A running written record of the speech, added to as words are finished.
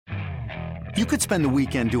You could spend the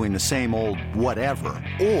weekend doing the same old whatever,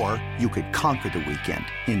 or you could conquer the weekend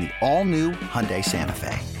in the all-new Hyundai Santa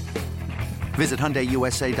Fe. Visit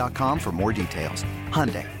HyundaiUSA.com for more details.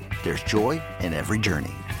 Hyundai, there's joy in every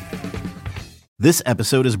journey. This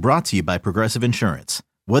episode is brought to you by Progressive Insurance.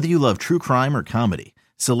 Whether you love true crime or comedy,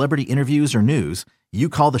 celebrity interviews or news, you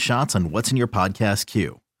call the shots on what's in your podcast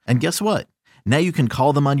queue. And guess what? Now you can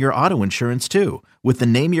call them on your auto insurance too with the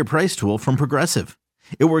Name Your Price tool from Progressive.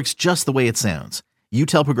 It works just the way it sounds. You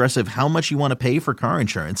tell Progressive how much you want to pay for car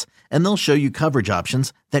insurance, and they'll show you coverage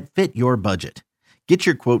options that fit your budget. Get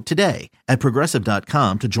your quote today at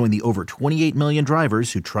Progressive.com to join the over 28 million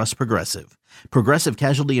drivers who trust Progressive. Progressive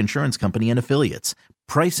Casualty Insurance Company and Affiliates.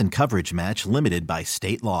 Price and coverage match limited by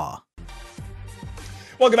state law.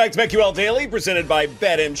 Welcome back to BetQL Daily, presented by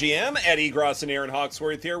BetMGM. Eddie Gross and Aaron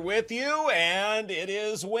Hawksworth here with you, and it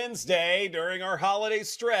is Wednesday during our holiday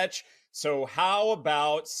stretch. So how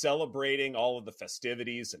about celebrating all of the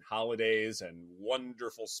festivities and holidays and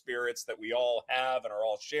wonderful spirits that we all have and are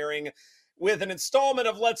all sharing with an installment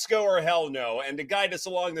of Let's Go or Hell No? And to guide us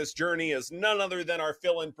along this journey is none other than our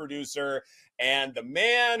fill-in producer and the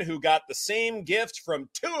man who got the same gift from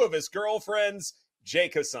two of his girlfriends,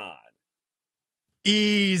 Jake Hassan.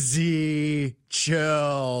 Easy,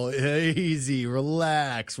 chill, easy,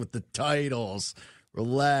 relax with the titles.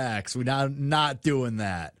 Relax. We're not doing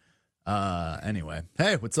that. Anyway,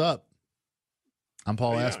 hey, what's up? I'm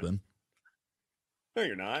Paul Aspen. No,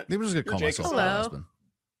 you're not. Maybe I'm just gonna call myself Paul Aspen.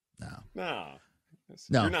 No.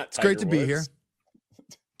 You're not. It's great to Woods. Be here.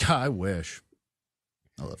 I wish.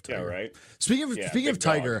 I love Tiger. Yeah, right. Speaking of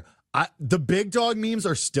Tiger, the big dog memes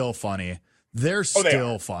are still funny. They're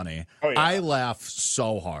still funny. Oh, yeah. I laugh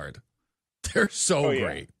so hard. They're so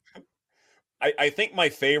great. I think my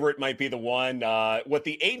favorite might be the one, what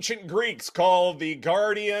the ancient Greeks call the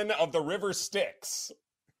guardian of the river Styx.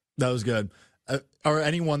 That was good. Or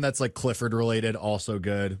anyone that's like Clifford related, also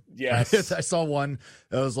good. Yes. I saw one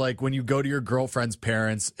that was like when you go to your girlfriend's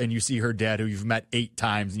parents and you see her dad who you've met 8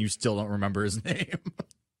 times and you still don't remember his name.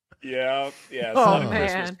 Yeah. It's a lot of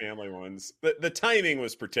Christmas family ones. The timing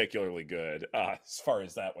was particularly good as far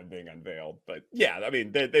as that one being unveiled. But yeah, I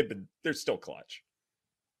mean, they're still clutch.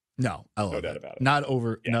 No, I love doubt about it. Not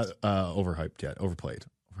overhyped yet. Overplayed.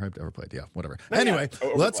 Overplayed. Yeah, whatever. Anyway,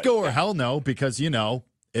 let's go or hell no, because,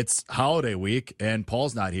 it's holiday week and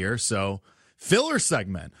Paul's not here. So filler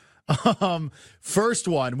segment. First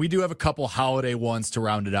one, we do have a couple holiday ones to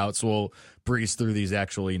round it out. So we'll breeze through these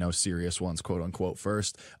actually, serious ones, quote unquote,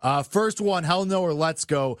 first. First one, hell no or let's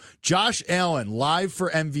go. Josh Allen live for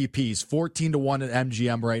MVPs, 14-1 at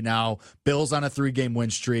MGM right now. Bills on a 3-game win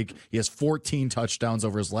streak. He has 14 touchdowns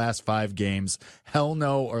over his last 5 games. Hell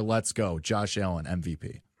no or let's go. Josh Allen,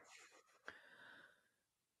 MVP.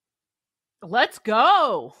 Let's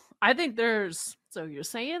go. I think so you're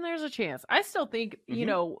saying there's a chance. I still think,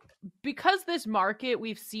 because this market,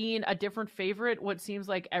 we've seen a different favorite, what seems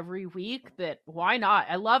like every week, that why not?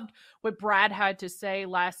 I loved what Brad had to say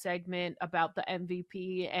last segment about the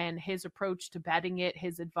MVP and his approach to betting it,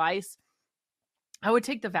 his advice. I would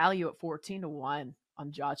take the value at 14-1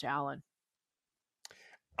 on Josh Allen.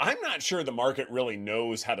 I'm not sure the market really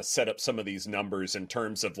knows how to set up some of these numbers in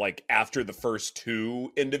terms of like after the first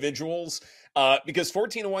 2 individuals, because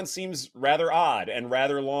 14-1 seems rather odd and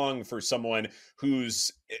rather long for someone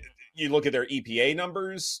who's, you look at their EPA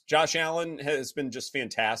numbers. Josh Allen has been just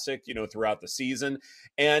fantastic, throughout the season.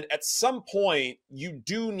 And at some point, you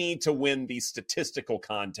do need to win the statistical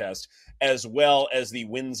contest as well as the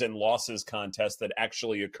wins and losses contest that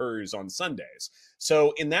actually occurs on Sundays.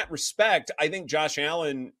 So in that respect, I think Josh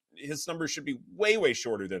Allen, his numbers should be way, way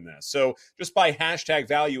shorter than this. So just by hashtag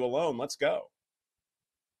value alone, let's go.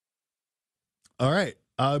 All right.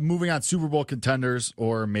 Moving on, Super Bowl contenders,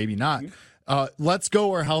 or maybe not. Let's go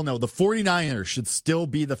or hell no. The 49ers should still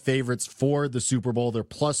be the favorites for the Super Bowl. They're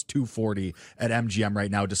plus 240 at MGM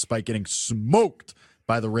right now, despite getting smoked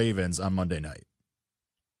by the Ravens on Monday night.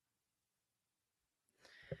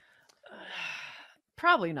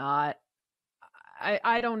 Probably not.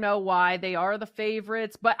 I don't know why they are the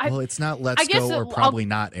favorites, but it's not let's go or probably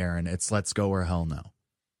not, Aaron. It's let's go or hell no.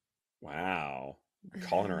 Wow.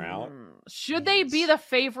 Calling her out. Should they be the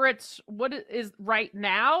favorites? What is right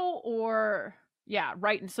now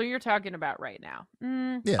right? So you're talking about right now.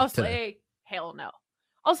 I'll say hell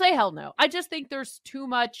no. I just think there's too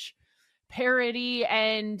much parity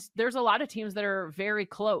and there's a lot of teams that are very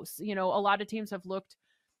close. A lot of teams have looked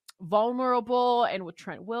vulnerable, and with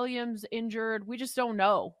Trent Williams injured, we just don't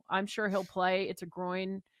know. I'm sure he'll play. It's a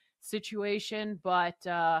groin situation, but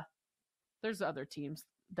there's other teams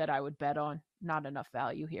that I would bet on. Not enough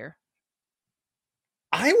value here.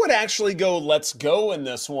 I would actually go let's go in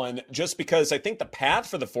this one just because I think the path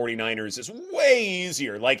for the 49ers is way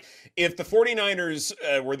easier. Like if the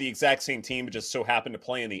 49ers were the exact same team but just so happened to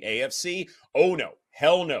play in the AFC, oh no,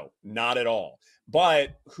 hell no, not at all.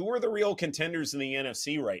 But who are the real contenders in the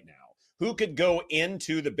NFC right now? Who could go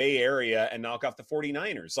into the Bay Area and knock off the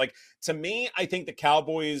 49ers? Like, to me, I think the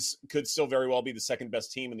Cowboys could still very well be the second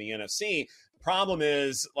best team in the NFC. Problem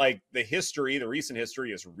is, like, the recent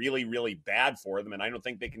history is really, really bad for them, and I don't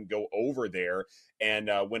think they can go over there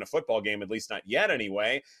and win a football game, at least not yet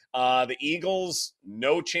anyway. The Eagles,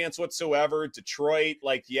 no chance whatsoever. Detroit,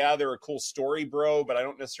 like, yeah, they're a cool story, bro, but I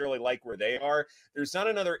don't necessarily like where they are. There's not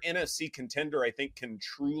another NFC contender I think can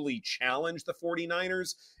truly challenge the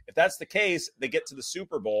 49ers. If that's the case, they get to the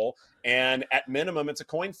Super Bowl, and at minimum, it's a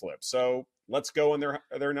coin flip. So let's go in their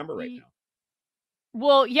number right now.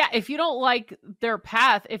 Well, yeah, if you don't like their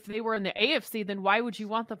path, if they were in the AFC, then why would you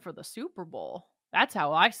want them for the Super Bowl? That's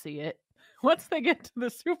how I see it. Once they get to the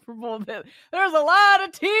Super Bowl, there's a lot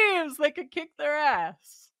of teams that could kick their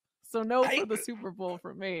ass. So no for the Super Bowl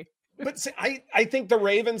for me. But see, I think the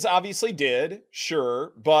Ravens obviously did,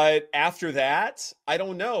 sure. But after that, I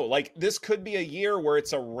don't know. Like, this could be a year where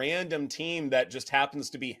it's a random team that just happens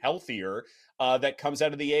to be healthier that comes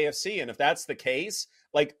out of the AFC. And if that's the case,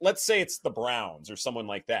 like, let's say it's the Browns or someone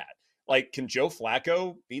like that. Like, can Joe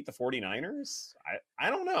Flacco beat the 49ers? I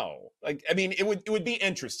don't know. Like, I mean, it would be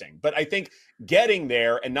interesting. But I think getting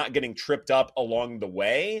there and not getting tripped up along the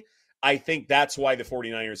way, I think that's why the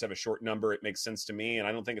 49ers have a short number. It makes sense to me, and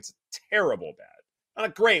I don't think it's terrible bad. Not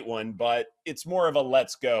a great one, but it's more of a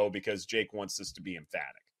let's go because Jake wants this to be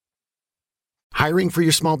emphatic. Hiring for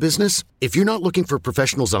your small business? If you're not looking for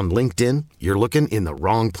professionals on LinkedIn, you're looking in the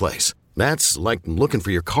wrong place. That's like looking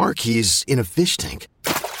for your car keys in a fish tank.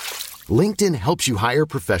 LinkedIn helps you hire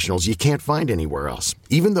professionals you can't find anywhere else,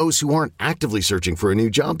 even those who aren't actively searching for a new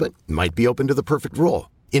job but might be open to the perfect role.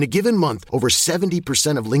 In a given month, over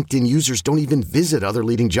 70% of LinkedIn users don't even visit other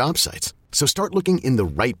leading job sites. So start looking in the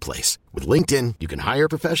right place. With LinkedIn, you can hire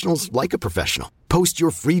professionals like a professional. Post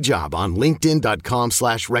your free job on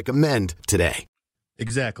linkedin.com/recommend today.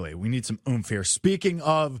 Exactly. We need some oomph here. Speaking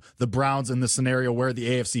of the Browns in the scenario where the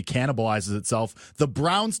AFC cannibalizes itself, the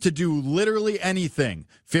Browns to do literally anything,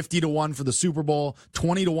 50-1 for the Super Bowl,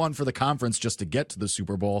 20-1 for the conference just to get to the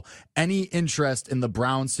Super Bowl. Any interest in the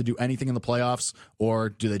Browns to do anything in the playoffs, or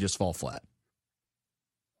do they just fall flat?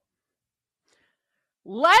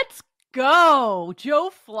 Let's go.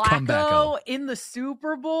 Joe Flacco in the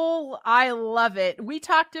Super Bowl. I love it. We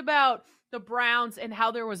talked about the Browns and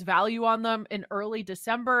how there was value on them in early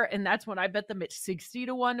December. And that's when I bet them at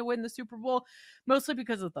 60-1 to win the Super Bowl, mostly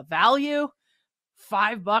because of the value.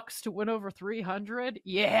 $5 to win over 300.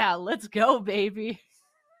 Yeah, let's go, baby.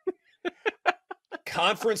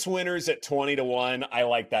 Conference winners at 20-1. I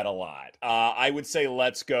like that a lot. I would say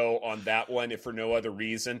let's go on that one, if for no other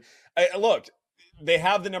reason. Look, they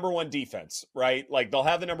have the number one defense, right? Like, they'll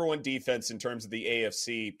have the number one defense in terms of the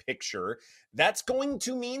AFC picture. That's going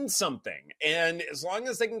to mean something. And as long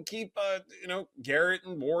as they can keep, Garrett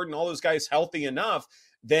and Ward and all those guys healthy enough,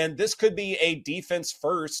 then this could be a defense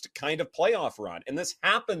first kind of playoff run. And this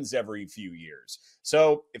happens every few years.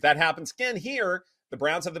 So if that happens again here, the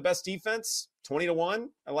Browns have the best defense, 20-1.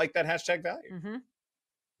 I like that hashtag value. Mm-hmm.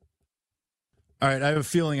 All right, I have a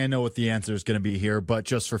feeling I know what the answer is going to be here, but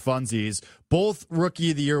just for funsies, both Rookie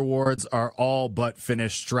of the Year awards are all but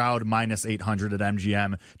finished. Stroud minus 800 at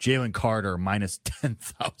MGM, Jalen Carter minus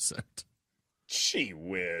 10,000. Gee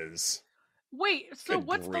whiz. Wait, so good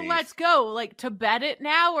what's grief. The let's go? Like, to bet it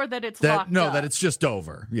now, or that it's locked No, up? that it's just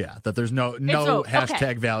over. Yeah, that there's no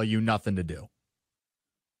hashtag value, nothing to do.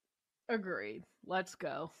 Agreed. Let's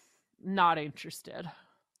go. Not interested.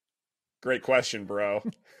 Great question, bro.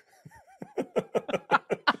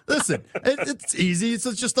 Listen, it's easy. It's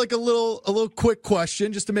just like a little quick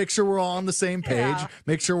question just to make sure we're all on the same page. Yeah.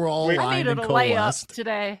 Make sure we're all aligned and coalesced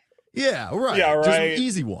today. Yeah, right. Yeah, right. Just an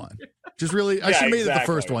easy one. Just really, I should have made it the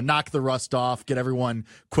first one. Knock the rust off. Get everyone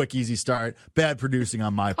quick, easy start. Bad producing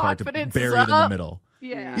on my part to bury it in the middle.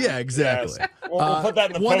 Yeah, exactly. Yes. We'll put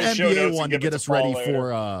that in the one post NBA show notes one to get us ready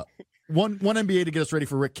for. One NBA to get us ready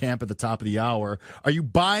for Rick Camp at the top of the hour. Are you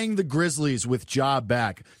buying the Grizzlies with Ja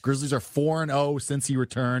back? Grizzlies are 4-0 since he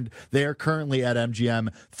returned. They are currently at MGM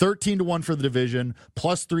 13-1 for the division,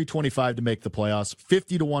 plus 325 to make the playoffs,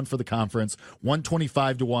 50-1 for the conference,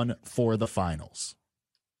 125-1 for the finals.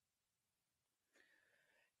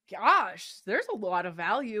 Gosh, there's a lot of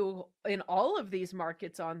value in all of these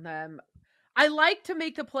markets on them. I like to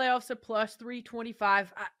make the playoffs at plus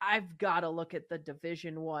 325. I've got to look at the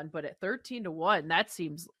division one, but at 13-1, that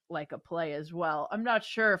seems like a play as well. I'm not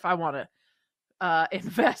sure if I want to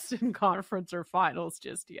invest in conference or finals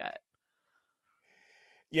just yet.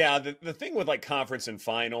 Yeah, the thing with like conference and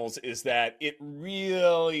finals is that it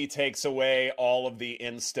really takes away all of the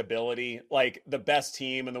instability. Like the best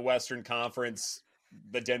team in the Western Conference,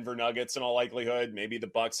 the Denver Nuggets in all likelihood, maybe the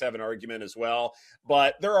Bucks have an argument as well,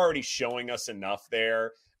 but they're already showing us enough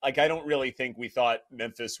there. Like, I don't really think we thought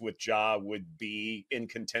Memphis with Ja would be in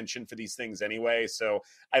contention for these things anyway. So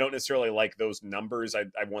I don't necessarily like those numbers. I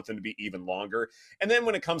want them to be even longer. And then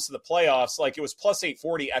when it comes to the playoffs, like it was plus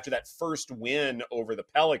 840 after that first win over the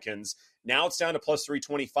Pelicans. Now it's down to plus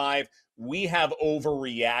 325. We have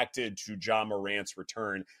overreacted to Ja Morant's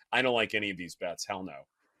return. I don't like any of these bets. Hell no.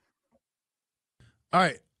 All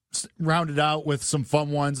right. Round it out with some fun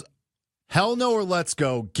ones. Hell no or let's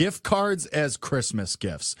go. Gift cards as Christmas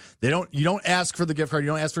gifts. You don't ask for the gift card.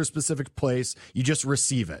 You don't ask for a specific place. You just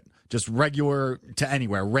receive it. Just regular to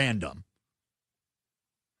anywhere, random.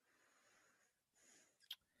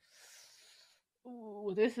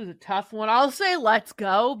 Ooh, this is a tough one. I'll say let's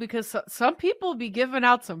go because some people be giving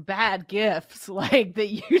out some bad gifts like that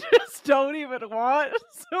you just don't even want.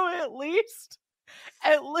 So at least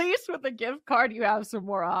with a gift card, you have some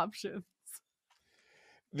more options.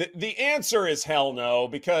 The answer is hell no,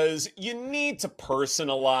 because you need to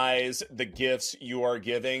personalize the gifts you are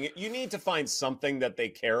giving. You need to find something that they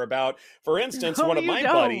care about. For instance, one of my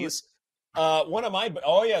buddies,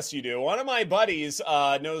 oh yes, you do. One of my buddies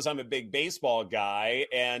knows I'm a big baseball guy.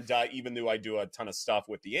 And even though I do a ton of stuff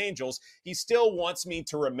with the Angels, he still wants me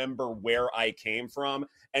to remember where I came from.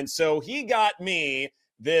 And so he got me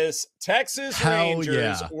this Texas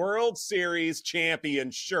Rangers World Series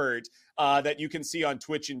champion shirt that you can see on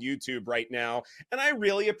Twitch and YouTube right now. And I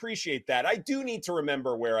really appreciate that. I do need to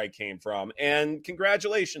remember where I came from. And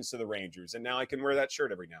congratulations to the Rangers. And now I can wear that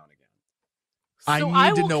shirt every now and again.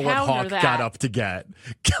 I need to know what Hawk got up to get.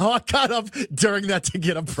 Hawk got up during that to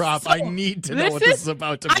get a prop. I need to know what this is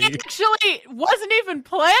about to be. I actually wasn't even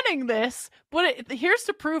planning this, but here's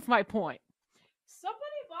to prove my point. Somebody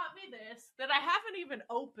bought me this that I haven't even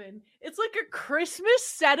opened. It's like a Christmas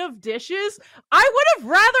set of dishes. I would have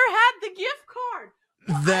rather had the gift card.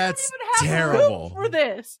 Well, that's I don't even have terrible room for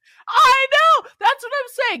this. I know. That's what I'm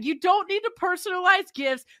saying. You don't need to personalize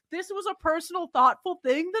gifts. This was a personal, thoughtful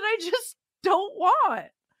thing that I just don't want.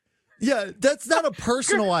 Yeah, that's not a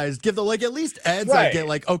personalized gift. Like, at least Ed's, right. I get,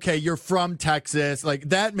 like, okay, you're from Texas. Like,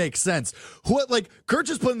 that makes sense. Like, Kurt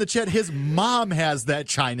just put in the chat, his mom has that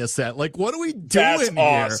China set. Like, what are we doing That's here?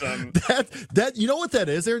 Awesome. That you know what that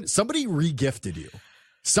is, Aaron? Somebody re-gifted you.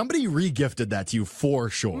 Somebody re-gifted that to you for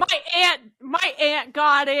sure. My aunt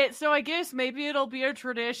got it, so I guess maybe it'll be a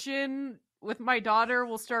tradition. With my daughter,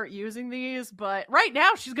 we'll start using these, but right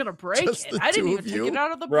now she's gonna break it. I didn't even take it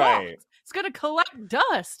out of the box. It's gonna collect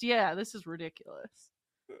dust. Yeah, this is ridiculous.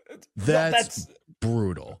 That's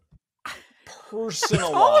brutal.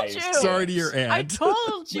 Personalized. Sorry to your aunt. I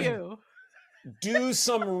told you. Do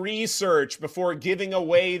some research before giving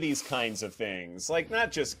away these kinds of things. Like,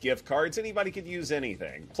 not just gift cards. Anybody could use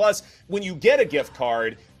anything. Plus, when you get a gift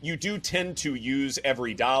card, you do tend to use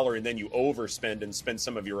every dollar and then you overspend and spend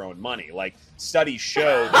some of your own money. Like, studies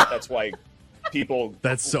show that's why people...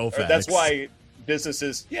 That's so fast. That's why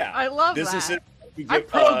businesses... Yeah. I love businesses, that. I'm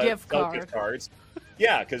pro gift cards.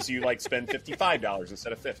 Yeah, because you, like, spend $55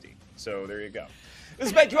 instead of $50. So there you go. This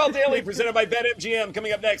is BetQL Daily, presented by BetMGM.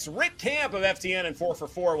 Coming up next, Rick Camp of FTN and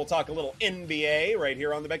 4for4. We'll talk a little NBA right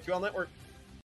here on the BetQL Network.